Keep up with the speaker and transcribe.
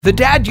The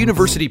Dad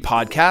University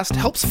podcast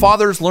helps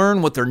fathers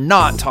learn what they're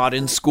not taught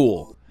in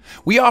school.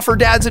 We offer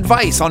dads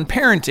advice on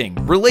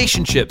parenting,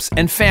 relationships,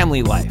 and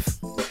family life.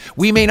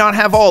 We may not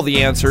have all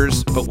the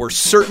answers, but we're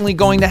certainly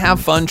going to have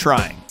fun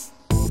trying.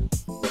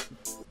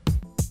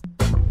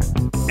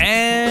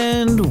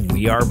 And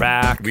we are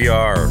back. We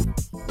are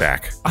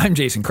back. I'm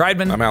Jason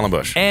Kreidman. I'm Alan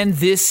Bush. And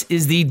this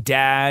is the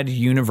Dad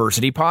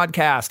University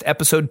podcast,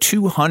 episode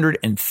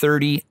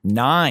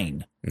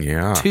 239.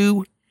 Yeah.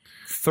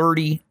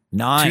 239.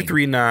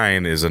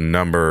 239 is a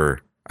number,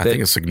 I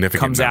think, a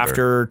significant comes number.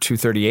 after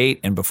 238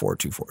 and before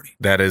 240.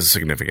 That is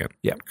significant.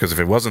 Yeah. Because if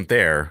it wasn't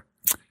there,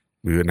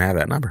 we wouldn't have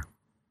that number.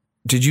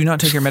 Did you not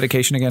take your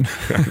medication again?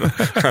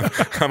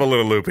 I'm a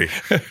little loopy.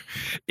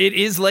 It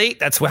is late.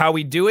 That's how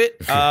we do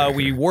it.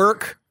 We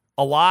work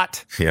a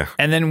lot. Yeah.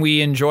 And then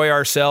we enjoy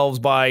ourselves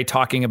by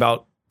talking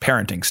about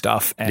parenting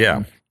stuff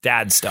and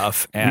dad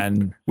stuff.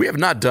 And we have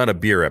not done a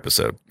beer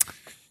episode.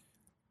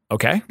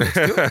 Okay. Let's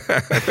do it.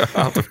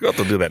 I'll have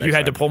to do that. You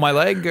had to pull my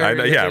leg? Or I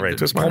know, yeah, right.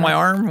 Just pull my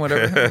arm,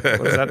 whatever.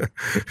 What is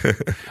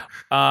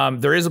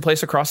that? There is a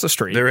place across the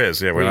street. There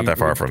is. Yeah, we're not that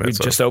far from it. We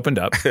just opened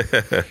up.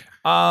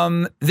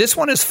 This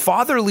one is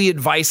fatherly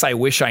advice I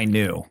wish I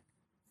knew.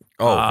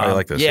 Oh, I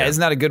like this. Yeah,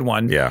 isn't that a good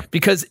one? Yeah.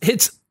 Because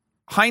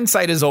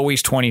hindsight is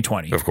always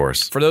 20/20. Of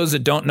course. For those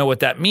that don't know what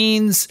that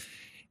means,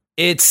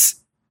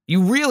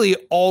 you really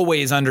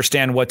always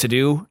understand what to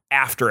do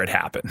after it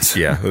happens.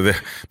 Yeah.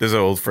 There's an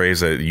old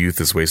phrase that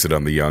youth is wasted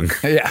on the young.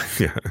 Yeah.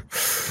 Yeah.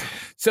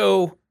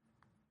 So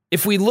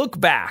if we look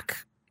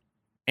back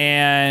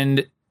or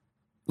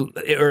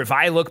if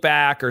I look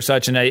back or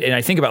such, and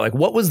I think about like,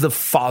 what was the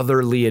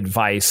fatherly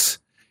advice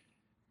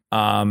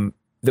that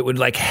would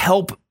like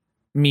help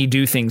me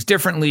do things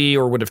differently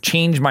or would have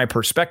changed my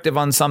perspective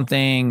on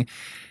something?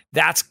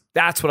 That's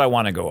what I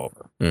want to go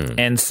over.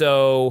 And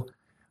so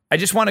I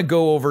just want to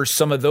go over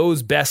some of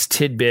those best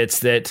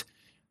tidbits that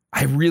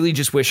I really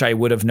just wish I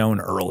would have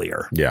known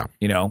earlier. Yeah.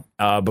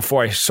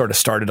 Before I sort of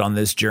started on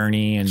this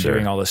journey and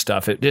doing all this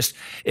stuff,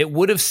 it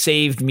would have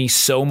saved me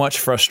so much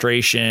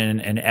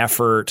frustration and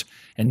effort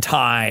and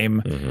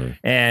time. Mm-hmm.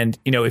 And,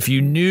 if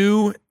you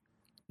knew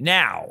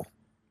now,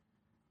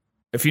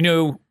 does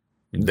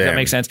that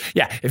make sense?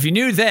 Yeah. If you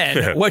knew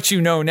then what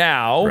you know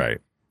now, right.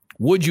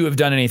 Would you have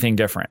done anything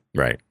different?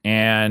 Right.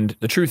 And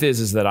the truth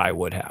is that I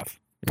would have.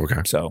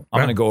 Okay. So I'm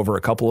going to go over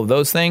a couple of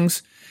those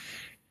things.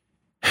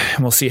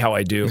 And we'll see how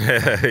I do.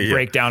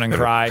 Break down and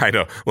cry. I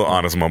know. A little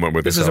honest moment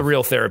with this yourself. Is a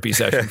real therapy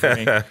session for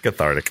me.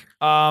 Cathartic.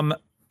 The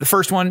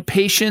first one,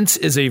 patience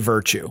is a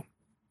virtue.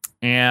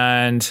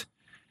 And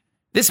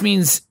this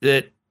means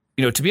that,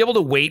 to be able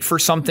to wait for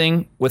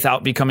something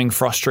without becoming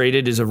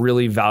frustrated is a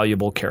really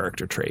valuable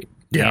character trait.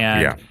 Yeah.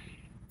 And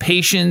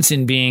patience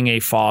in being a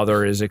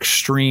father is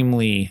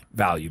extremely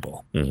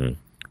valuable. Mm-hmm.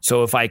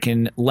 So if I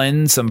can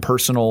lend some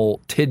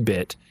personal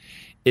tidbit,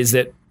 is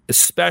that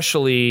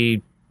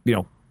especially,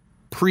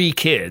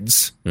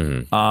 pre-kids,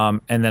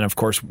 and then, of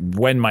course,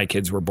 when my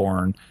kids were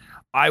born,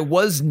 I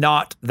was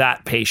not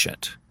that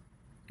patient.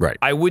 Right.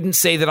 I wouldn't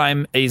say that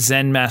I'm a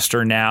Zen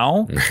master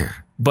now,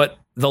 but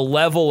the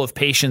level of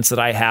patience that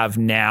I have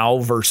now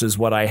versus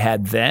what I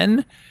had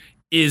then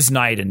is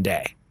night and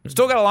day.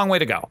 Still got a long way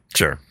to go.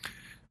 Sure.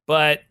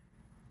 But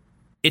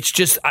it's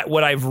just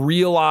what I've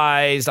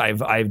realized.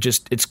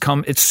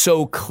 It's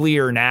so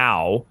clear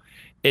now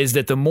is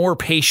that the more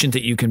patient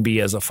that you can be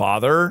as a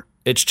father,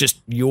 it's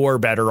just you're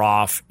better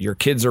off. Your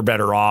kids are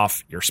better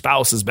off. Your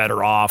spouse is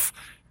better off.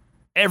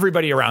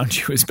 Everybody around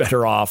you is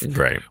better off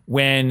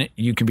when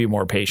you can be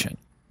more patient.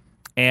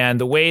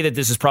 And the way that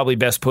this is probably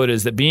best put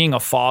is that being a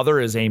father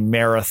is a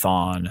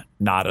marathon,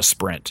 not a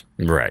sprint.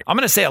 Right. I'm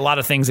going to say a lot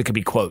of things that could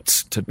be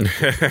quotes.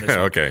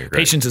 Okay. Great.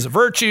 Patience is a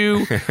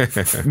virtue.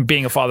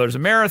 Being a father is a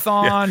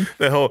marathon.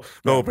 Yeah, the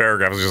whole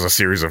paragraph is just a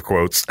series of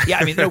quotes. Yeah,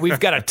 I mean, we've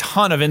got a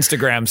ton of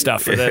Instagram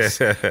stuff for this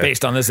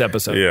based on this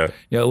episode. Yeah.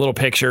 Little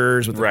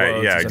pictures with the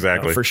quotes. Yeah, and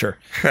exactly. For sure.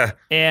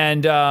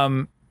 And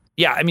I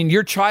mean,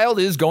 your child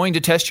is going to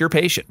test your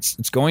patience.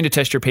 It's going to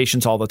test your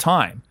patience all the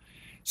time.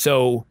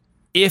 So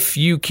if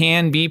you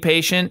can be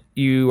patient,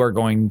 you are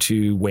going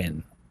to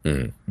win.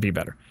 Be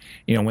better.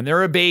 When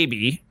they're a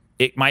baby,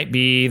 it might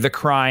be the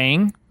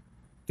crying,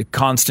 the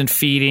constant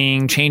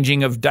feeding,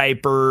 changing of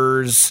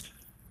diapers,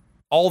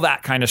 all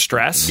that kind of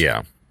stress.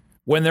 Yeah.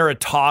 When they're a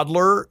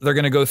toddler, they're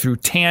going to go through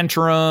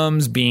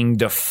tantrums, being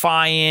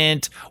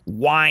defiant,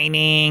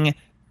 whining.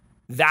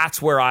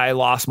 That's where I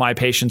lost my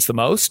patience the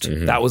most.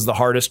 Mm-hmm. That was the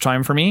hardest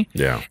time for me.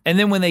 Yeah. And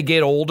then when they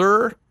get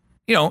older,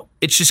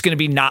 it's just going to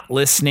be not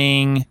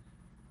listening.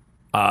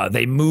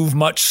 They move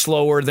much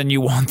slower than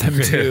you want them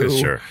to.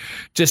 Sure.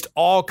 Just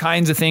all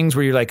kinds of things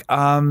where you're like,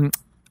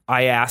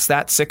 I asked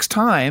that 6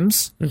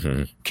 times.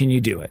 Mm-hmm. Can you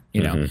do it?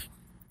 Mm-hmm.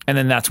 And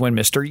then that's when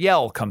Mr.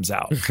 Yell comes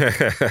out.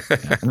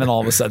 And then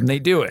all of a sudden they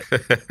do it.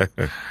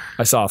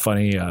 I saw a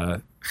funny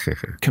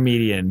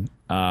comedian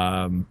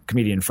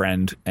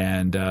friend,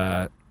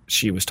 and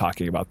she was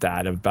talking about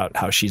that, about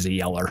how she's a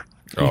yeller.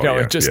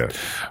 Just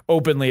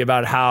openly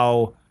about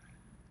how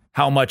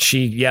how much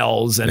she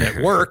yells, and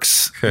it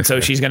works. And so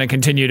she's going to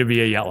continue to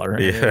be a yeller.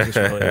 Yeah.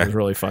 It was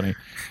really funny.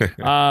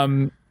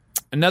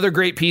 Another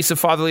great piece of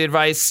fatherly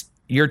advice: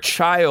 your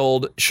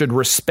child should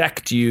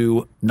respect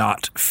you,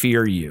 not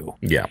fear you.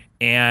 Yeah.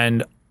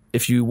 And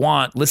if you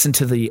want, listen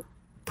to the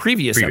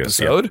previous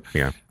episode.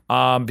 Yeah.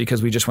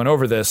 Because we just went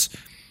over this.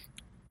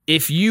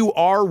 If you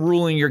are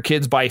ruling your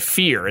kids by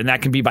fear, and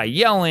that can be by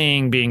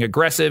yelling, being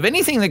aggressive,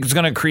 anything that's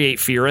going to create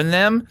fear in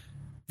them,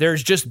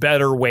 there's just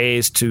better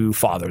ways to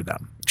father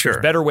them. Sure.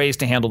 There's better ways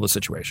to handle the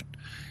situation.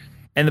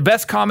 And the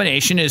best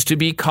combination is to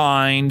be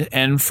kind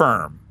and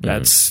firm.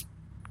 That's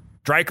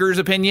Dreiker's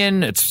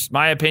opinion. It's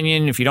my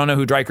opinion. If you don't know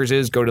who Dreiker's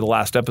is, go to the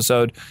last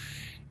episode.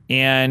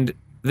 And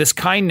this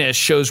kindness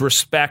shows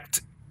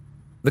respect.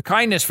 The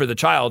kindness for the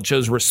child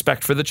shows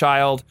respect for the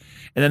child.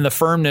 And then the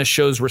firmness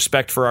shows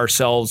respect for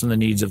ourselves and the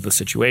needs of the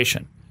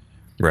situation.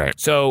 Right.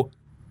 So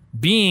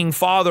being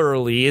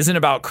fatherly isn't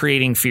about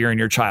creating fear in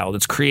your child.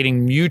 It's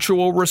creating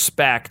mutual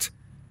respect,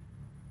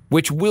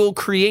 which will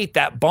create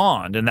that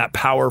bond and that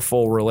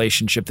powerful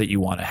relationship that you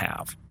want to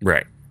have.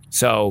 Right.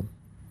 So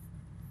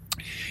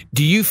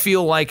do you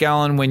feel like,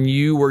 Alan, when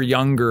you were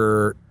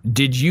younger,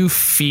 did you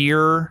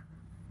fear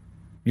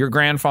your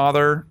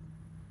grandfather?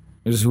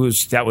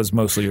 That was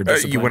mostly your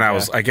discipline. When I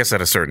was, I guess, at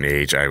a certain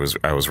age, I was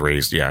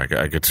raised. Yeah,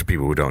 I get to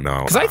people who don't know.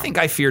 Because I think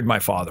I feared my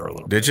father a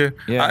little bit. Did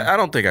you? Yeah. I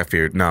don't think I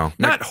feared. No,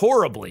 not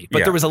horribly,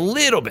 but there was a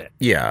little bit.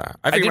 Yeah,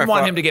 I didn't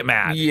want him to get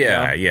mad.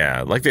 Yeah,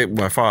 yeah. Like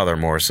my father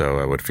more so,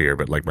 I would fear,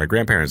 but like my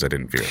grandparents, I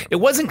didn't fear them. It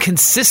wasn't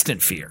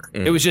consistent fear.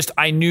 It was just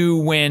I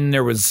knew when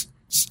there was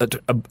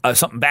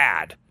something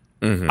bad,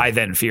 I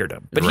then feared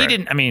him. But he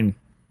didn't. I mean,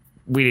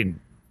 we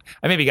didn't.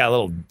 I maybe got a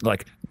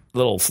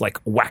little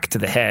whack to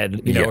the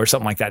head, or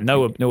something like that.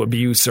 No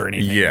abuse or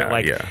anything. Yeah,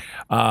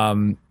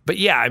 But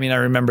yeah, I mean, I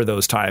remember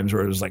those times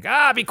where it was like,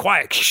 be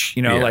quiet,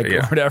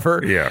 or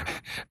whatever. Yeah.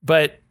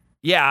 But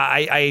yeah,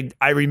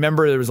 I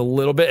remember there was a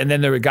little bit, and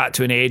then they got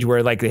to an age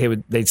where like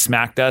they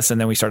smacked us, and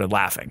then we started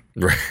laughing.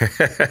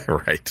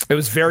 Right. It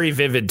was very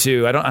vivid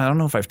too. I don't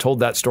know if I've told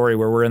that story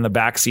where we're in the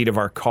back seat of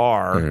our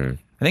car.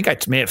 I think I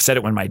may have said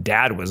it when my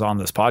dad was on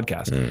this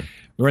podcast.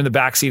 We were in the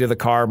back seat of the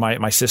car,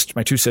 my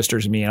two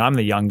sisters and me, and I'm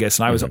the youngest,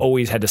 and I was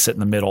always had to sit in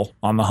the middle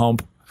on the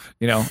hump,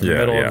 in the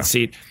middle of the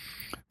seat.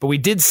 But we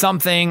did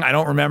something, I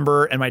don't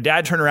remember, and my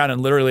dad turned around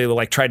and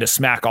literally tried to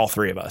smack all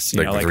three of us.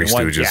 Like the Three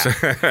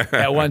Stooges.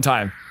 At one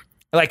time.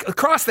 Like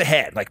across the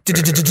head, like,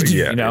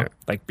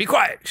 like, be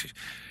quiet.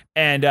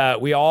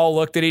 And we all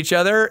looked at each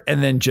other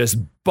and then just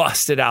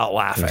busted out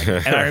laughing.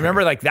 And I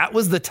remember that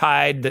was the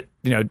tide that,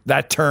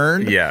 that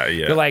turned. Yeah.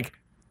 You're like,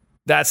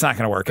 that's not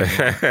going to work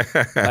anymore.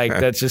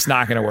 That's just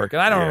not going to work.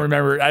 And I don't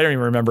even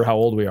remember how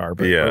old we are,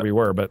 but where we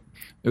were, but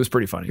it was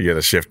pretty funny. You got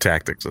to shift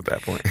tactics at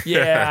that point.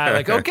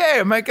 Yeah. Okay,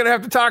 I might going to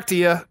have to talk to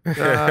you.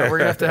 We're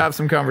going to have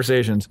some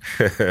conversations.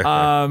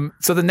 So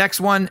the next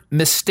one,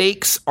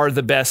 mistakes are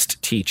the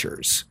best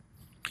teachers.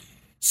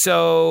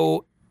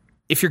 So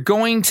if you're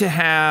going to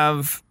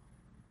have,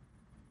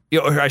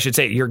 or I should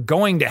say, you're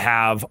going to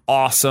have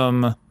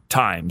awesome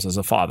times as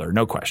a father,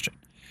 no question.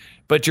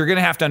 But you're going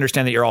to have to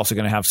understand that you're also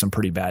going to have some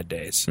pretty bad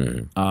days.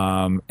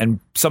 And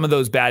some of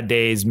those bad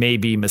days may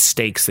be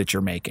mistakes that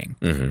you're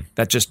making.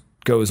 That just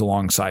goes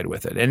alongside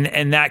with it.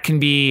 And that can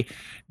be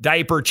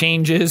diaper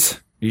changes.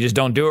 You just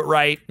don't do it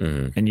right.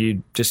 And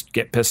you just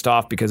get pissed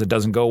off because it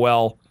doesn't go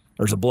well.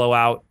 There's a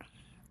blowout.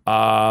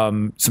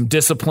 Some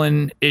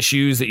discipline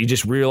issues that you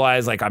just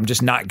realize, I'm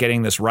just not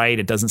getting this right.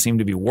 It doesn't seem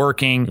to be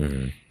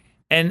working.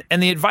 And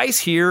the advice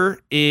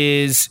here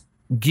is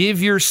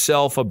give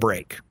yourself a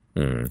break.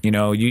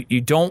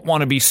 You don't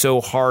want to be so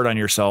hard on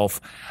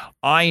yourself.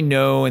 I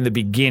know in the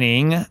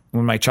beginning,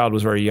 when my child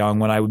was very young,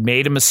 when I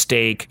made a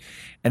mistake,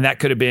 and that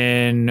could have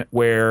been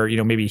where,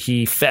 maybe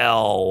he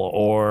fell,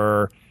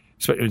 or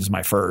it was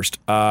my first,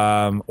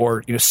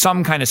 or,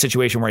 some kind of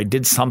situation where I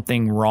did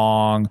something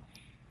wrong.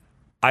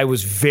 I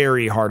was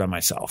very hard on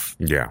myself.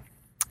 Yeah.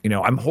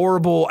 I'm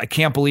horrible. I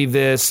can't believe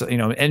this,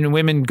 and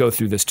women go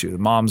through this too. The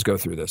moms go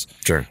through this.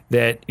 Sure.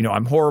 That,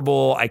 I'm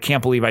horrible. I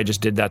can't believe I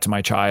just did that to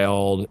my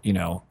child.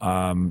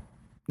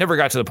 Never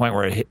got to the point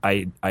where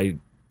I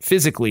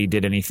physically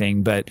did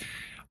anything, but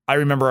I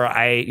remember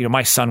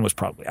my son was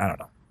probably, I don't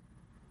know,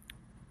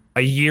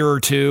 a year or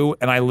two,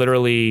 and I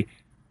literally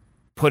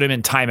put him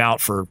in timeout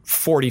for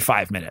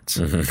 45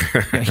 minutes.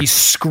 He's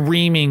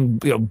screaming,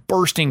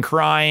 bursting,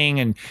 crying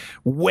and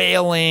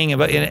wailing.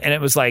 And it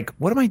was like,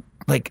 what am I,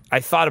 I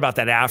thought about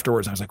that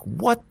afterwards. I was like,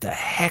 what the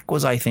heck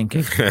was I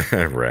thinking?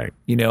 Right.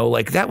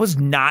 That was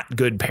not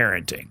good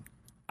parenting.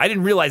 I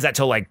didn't realize that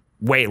till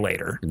way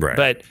later. Right.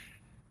 But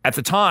at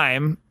the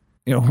time,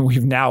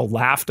 we've now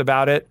laughed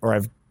about it,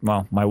 or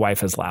my wife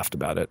has laughed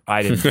about it.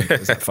 I didn't think it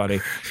was that funny.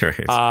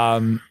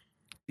 Right.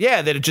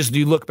 Yeah, that it just,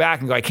 you look back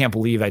and go, I can't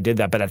believe I did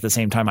that. But at the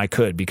same time, I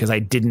could, because I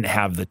didn't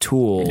have the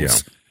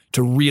tools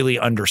to really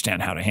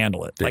understand how to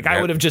handle it. I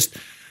would have just,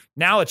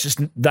 now it's just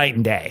night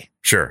and day.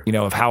 Sure.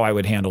 Of how I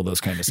would handle those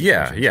kind of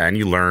situations. Yeah. And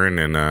you learn,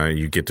 and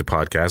you get to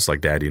podcasts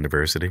like Dad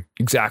University.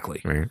 Exactly.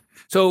 Right.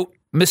 So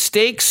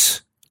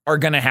mistakes are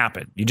going to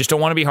happen. You just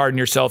don't want to be hard on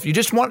yourself. You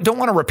just don't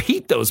want to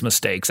repeat those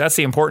mistakes. That's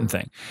the important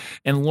thing.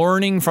 And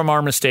learning from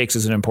our mistakes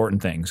is an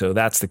important thing. So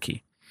that's the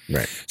key.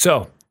 Right.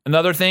 So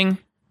another thing,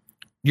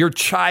 your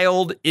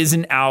child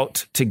isn't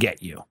out to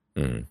get you.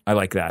 I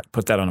like that.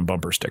 Put that on a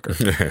bumper sticker.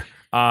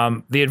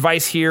 The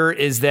advice here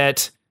is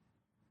that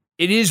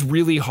it is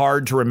really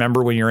hard to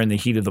remember when you're in the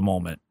heat of the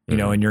moment, you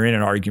know, and you're in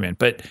an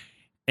argument,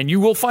 and you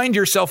will find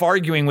yourself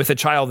arguing with a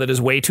child that is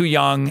way too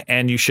young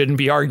and you shouldn't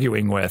be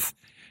arguing with,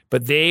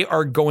 but they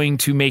are going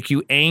to make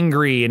you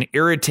angry and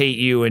irritate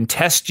you and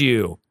test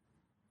you.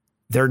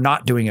 They're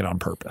not doing it on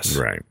purpose.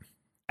 Right.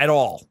 At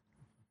all.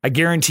 I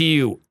guarantee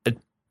you a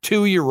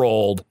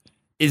 2-year-old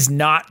is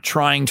not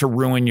trying to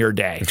ruin your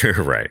day.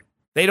 Right.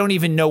 They don't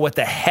even know what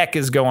the heck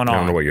is going on. I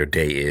don't know what your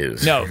day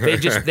is. No,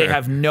 they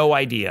have no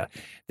idea.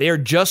 They are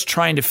just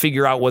trying to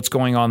figure out what's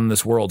going on in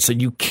this world. So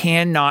you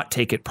cannot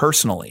take it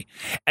personally.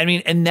 I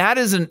mean, and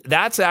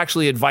that's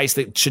actually advice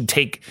that should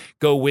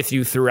go with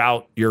you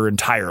throughout your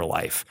entire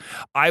life.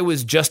 I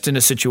was just in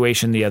a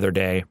situation the other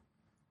day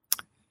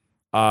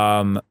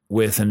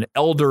with an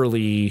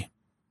elderly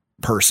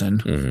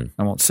person.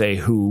 I won't say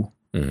who.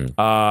 It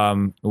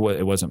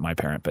wasn't my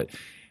parent, but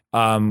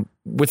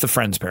with a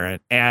friend's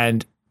parent.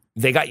 And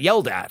they got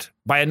yelled at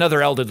by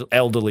another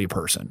elderly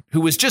person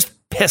who was just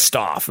pissed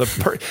off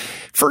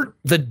for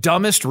the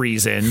dumbest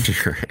reason.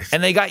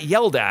 And they got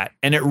yelled at,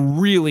 and it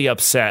really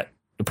upset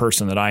the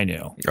person that I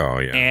knew. Oh,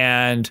 yeah.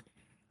 And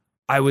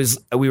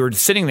we were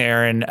sitting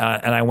there, and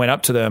I went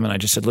up to them and I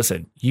just said,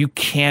 listen, you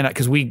cannot,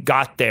 because we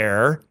got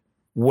there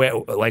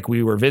like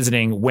we were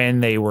visiting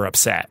when they were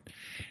upset.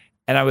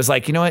 And I was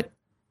like, you know what?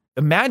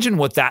 Imagine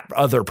what that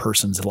other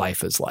person's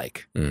life is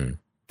like.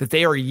 That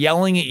they are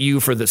yelling at you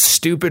for the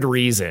stupid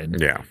reason.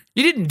 Yeah.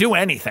 You didn't do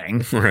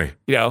anything. Right.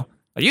 You know,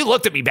 you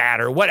looked at me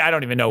bad or what? I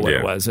don't even know what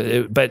it was.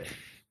 But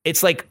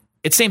it's like,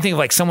 it's same thing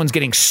like someone's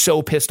getting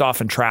so pissed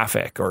off in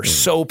traffic or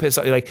so pissed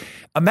off. Like,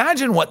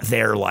 imagine what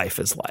their life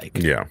is like.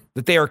 Yeah.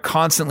 That they are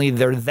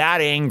they're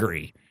that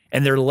angry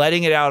and they're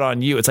letting it out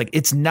on you. It's like,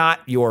 it's not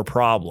your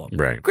problem.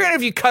 Right. Granted,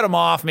 if you cut them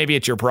off, maybe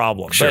it's your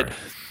problem. Sure.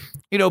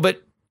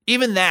 But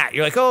even that,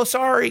 you're like, oh,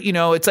 sorry. You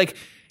know, it's like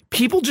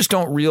people just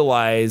don't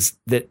realize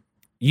that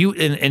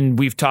and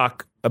we've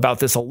talked about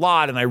this a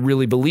lot, and I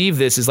really believe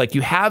this, is like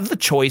you have the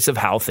choice of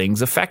how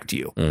things affect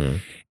you.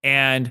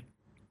 And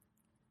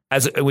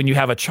when you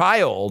have a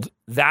child,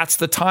 that's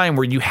the time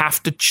where you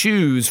have to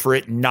choose for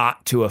it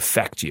not to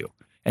affect you.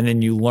 And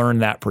then you learn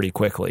that pretty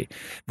quickly,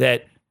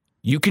 that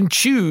you can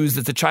choose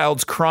that the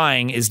child's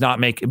crying is not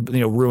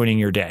ruining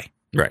your day.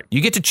 Right. You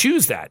get to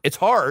choose that. It's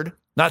hard.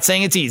 Not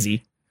saying it's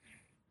easy.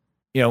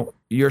 You know,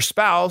 your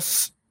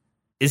spouse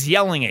is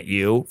yelling at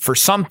you for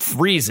some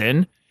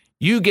reason.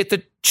 You get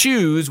to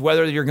choose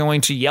whether you're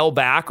going to yell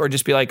back or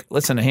just be like,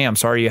 listen, hey, I'm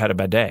sorry you had a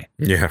bad day.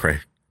 Yeah, right.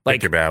 Like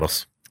pick your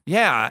battles.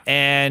 Yeah.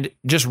 And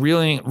just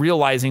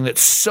realizing that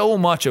so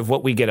much of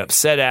what we get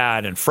upset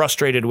at and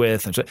frustrated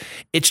with,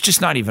 it's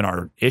just not even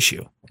our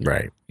issue.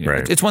 Right. You know,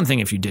 right. It's one thing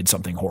if you did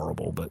something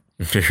horrible, but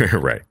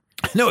right.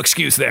 No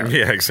excuse there.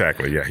 Yeah,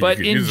 exactly. Yeah. But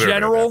in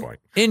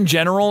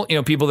general, you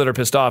know, people that are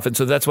pissed off. And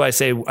so that's why I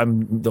say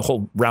I'm the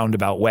whole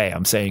roundabout way.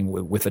 I'm saying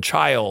with a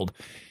child,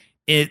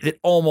 it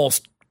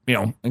almost, you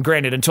know, and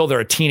granted, until they're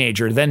a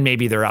teenager, then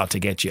maybe they're out to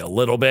get you a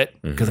little bit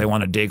because they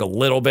want to dig a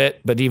little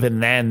bit. But even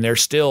then, they're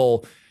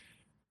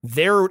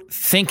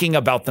thinking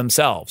about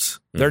themselves.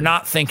 They're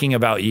not thinking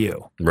about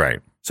you. Right.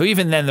 So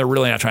even then, they're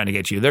really not trying to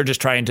get you. They're just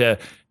trying to,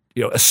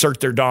 you know, assert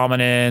their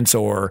dominance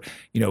or,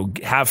 you know,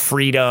 have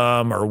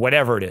freedom or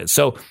whatever it is.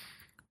 So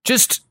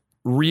just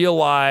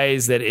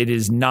realize that it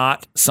is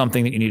not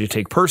something that you need to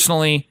take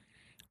personally.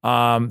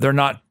 They're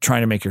not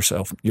trying to make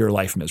your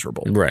life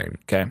miserable. Right.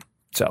 Okay.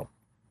 So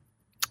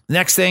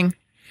next thing,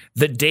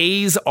 the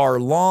days are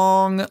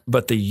long,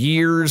 but the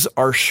years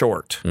are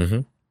short.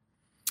 I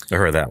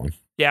heard that one.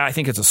 Yeah, I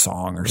think it's a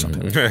song or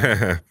something.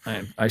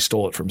 I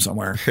stole it from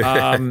somewhere.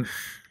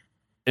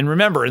 And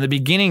remember, in the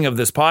beginning of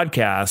this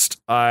podcast,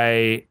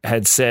 I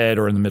had said,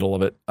 or in the middle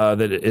of it,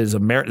 that it is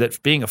that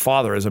being a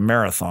father is a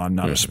marathon,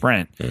 not a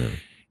sprint.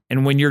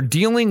 And when you're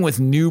dealing with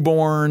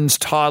newborns,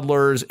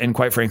 toddlers, and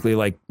quite frankly,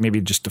 like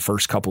maybe just the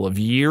first couple of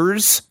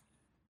years,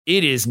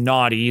 it is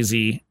not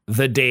easy.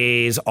 The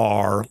days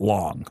are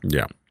long.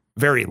 Yeah.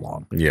 Very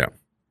long. Yeah.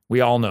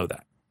 We all know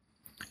that.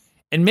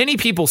 And many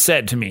people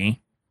said to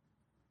me,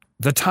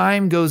 the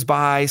time goes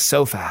by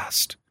so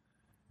fast.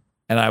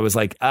 And I was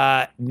like,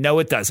 no,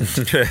 it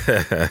doesn't.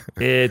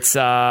 It's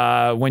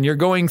when you're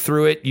going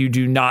through it, you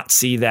do not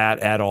see that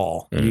at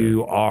all.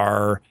 You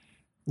are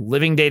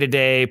living day to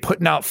day,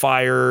 putting out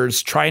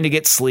fires, trying to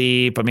get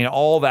sleep. I mean,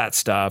 all that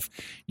stuff.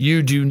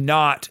 You do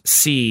not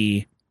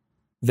see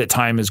that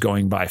time is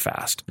going by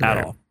fast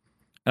at all.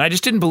 And I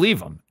just didn't believe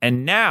them.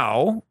 And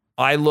now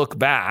I look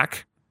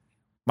back,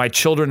 my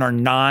children are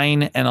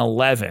 9 and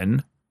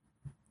 11.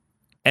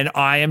 And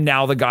I am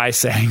now the guy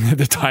saying that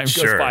the time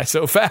goes by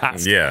so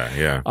fast. Yeah,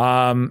 yeah.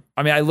 I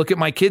mean, I look at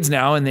my kids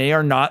now and they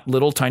are not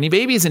little tiny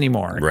babies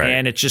anymore. Right.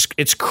 And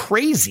it's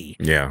crazy.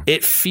 Yeah.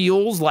 It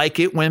feels like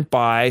it went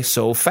by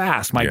so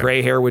fast. My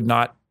gray hair would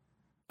not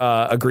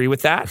agree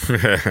with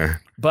that,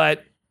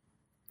 but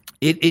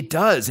it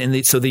does.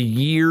 And so the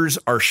years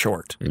are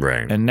short.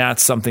 Right. And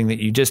that's something that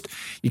you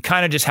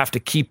kind of just have to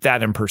keep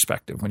that in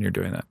perspective when you're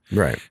doing that.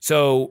 Right.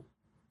 So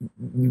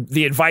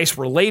the advice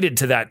related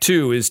to that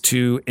too is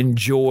to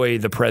enjoy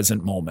the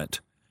present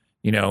moment,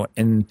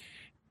 and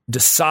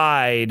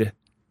decide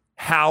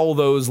how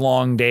those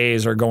long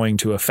days are going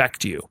to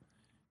affect you.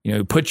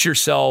 Put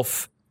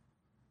yourself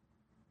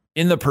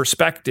in the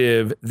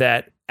perspective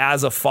that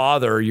as a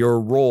father, your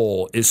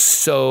role is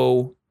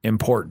so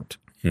important.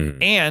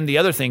 And the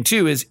other thing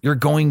too is you're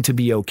going to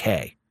be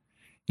okay.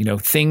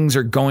 Things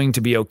are going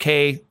to be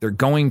okay. They're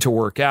going to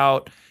work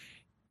out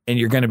and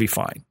you're going to be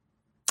fine.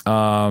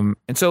 And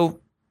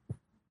so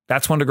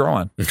that's one to grow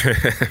on.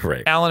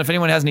 Right. Alan, if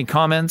anyone has any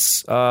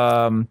comments,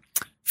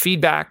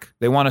 feedback,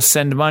 they want to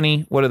send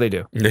money, what do they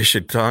do? They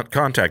should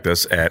contact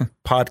us at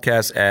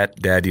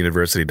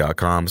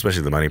podcast@daduniversity.com,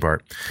 especially the money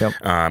part. Yep.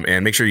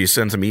 And make sure you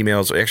send some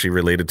emails actually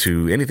related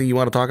to anything you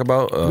want to talk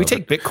about. We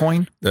take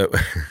Bitcoin? No,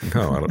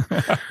 I don't.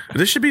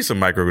 There should be some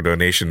micro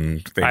donation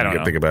thing you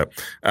can think about.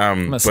 I'm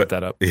going to set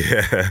that up.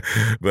 Yeah.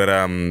 But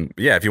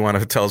if you want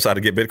to tell us how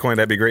to get Bitcoin,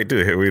 that'd be great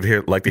too.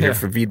 We'd like to hear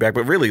some feedback.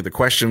 But really, the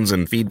questions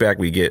and feedback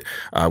we get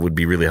would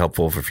be really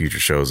helpful for future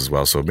shows as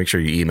well. So make sure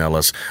you email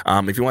us.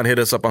 If you want to hit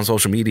us up on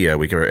social media,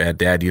 we are at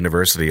Dad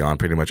University on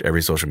pretty much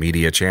every social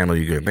media channel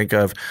you can think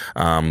of.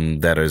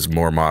 That is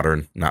more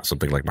modern, not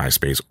something like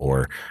MySpace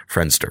or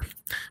Friendster.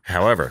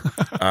 However,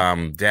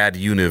 Dad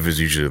Univ is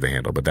usually the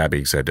handle. But that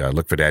being said,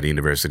 look for Dad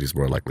University is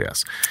more likely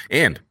us.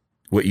 And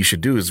what you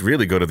should do is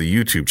really go to the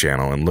YouTube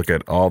channel and look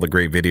at all the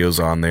great videos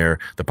on there,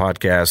 the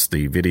podcasts,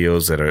 the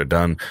videos that are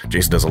done.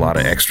 Jason does a lot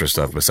of extra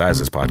stuff besides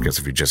this podcast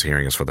if you're just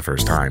hearing us for the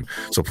first time.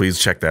 So please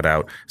check that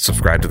out.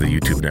 Subscribe to the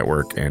YouTube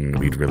network, and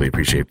we'd really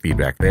appreciate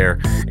feedback there.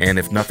 And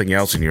if nothing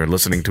else, and you're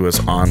listening to us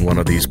on one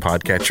of these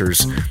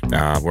podcatchers,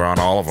 we're on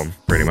all of them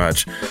pretty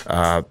much,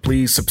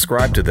 please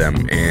subscribe to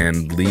them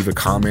and leave a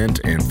comment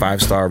and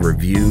 5-star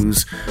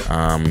reviews.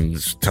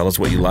 Tell us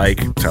what you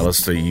like. Tell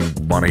us that you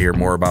want to hear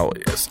more about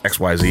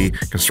XYZ.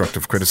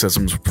 Constructive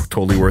criticism's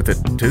totally worth it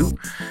too.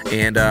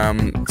 And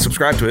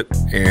subscribe to it,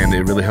 and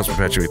it really helps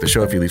perpetuate the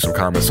show if you leave some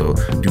comments, so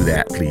do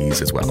that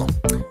please as well.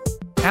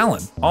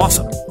 Alan,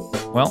 awesome.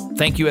 Well,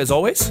 thank you as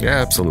always.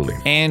 Yeah, absolutely.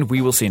 And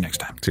we will see you next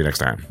time. See you next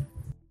time.